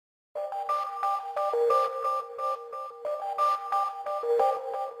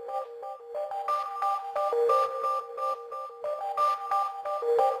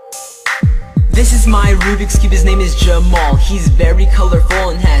This is my Rubik's Cube, his name is Jamal. He's very colorful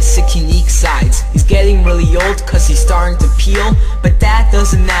and has 6 unique sides. He's getting really old cause he's starting to peel, but that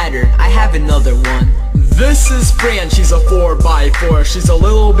doesn't matter, I have another one. This is Fran, she's a 4x4. She's a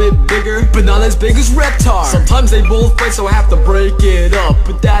little bit bigger, but not as big as Reptar. Sometimes they both fight, so I have to break it up,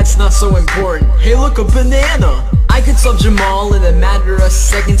 but that's not so important. Hey look, a banana! I could solve Jamal in a matter of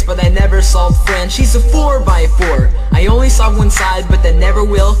seconds, but I never solved Fran. She's a 4x4. I only solved one side, but that never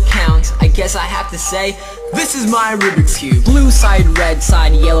will count. I guess I have to say, this is my Rubik's Cube. Blue side, red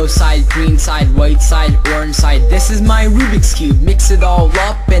side, yellow side, green side, white side, orange side. This is my Rubik's Cube. Mix it all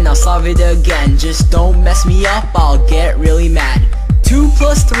up and I'll solve it again. Just don't mess me up, I'll get really mad. 2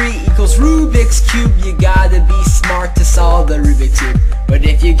 plus 3 equals Rubik's Cube. You gotta be smart to solve the Rubik's Cube. But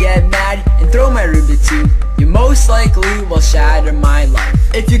if you get mad and throw my Rubik's Cube, you most likely will shatter my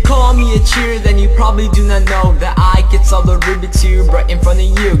life. If you call me a cheater, then you probably do not know that I can solve the Rubik's Cube right in front of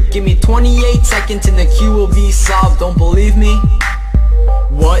you. Give me 28 seconds and the cube will be solved. Don't believe me?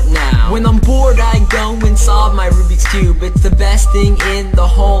 What now? When I'm bored, I go and solve my Rubik's Cube. It's the best thing in the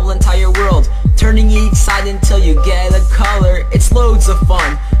whole entire world. Turning each side until you get a color. It's loads of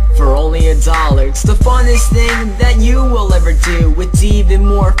fun for only $1. It's the funnest thing that you will ever do. It's even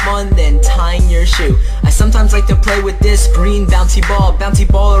more fun than tying your shoe. I sometimes like to play with this green bouncy ball. Bouncy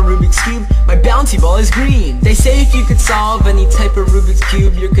ball or Rubik's Cube, my bouncy ball is green. They say if you could solve any type of Rubik's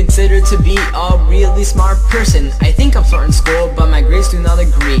Cube, you're considered to be a really smart person. I think I'm smart in school, but my grades do not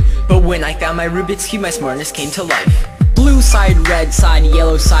agree. But when I found my Rubik's Cube, my smartness came to life. Blue side, red side,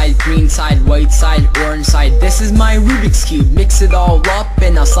 yellow side, green side, white side, orange side. This is my Rubik's Cube. Mix it all up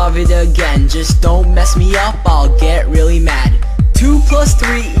and I'll solve it again. Just don't mess me up, I'll get really mad. 2 plus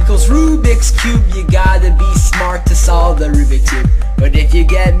 3 equals Rubik's Cube. You gotta be smart to solve the Rubik's Cube. But if you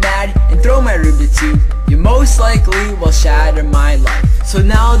get mad and throw my Rubik's Cube, you most likely will shatter my life. So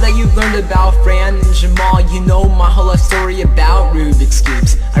now that you've learned about Fran and Jamal, you know my whole life story about Rubik's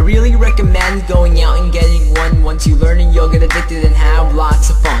Cubes. I really recommend going out and getting one. Once you learn it, you'll get addicted and have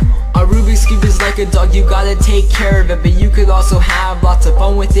lots of fun. A Rubik's Cube is like a dog, you gotta take care of it, but you could also have lots of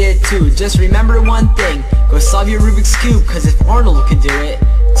fun with it too. Just remember one thing, go solve your Rubik's Cube, cause if Arnold could do it,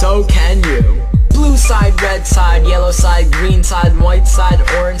 so can you. Blue side, red side, yellow side, green side, white side,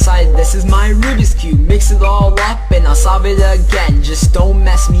 orange side. This is my Rubik's Cube. Mix it all up and I'll solve it again. Just don't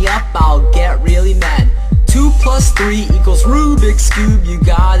mess me up, I'll get really mad. 2 plus 3 equals Rubik's Cube. You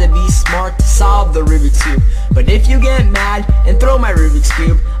gotta be smart to solve the Rubik's Cube. But if you get mad and throw my Rubik's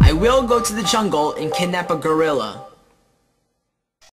Cube, I will go to the jungle and kidnap a gorilla.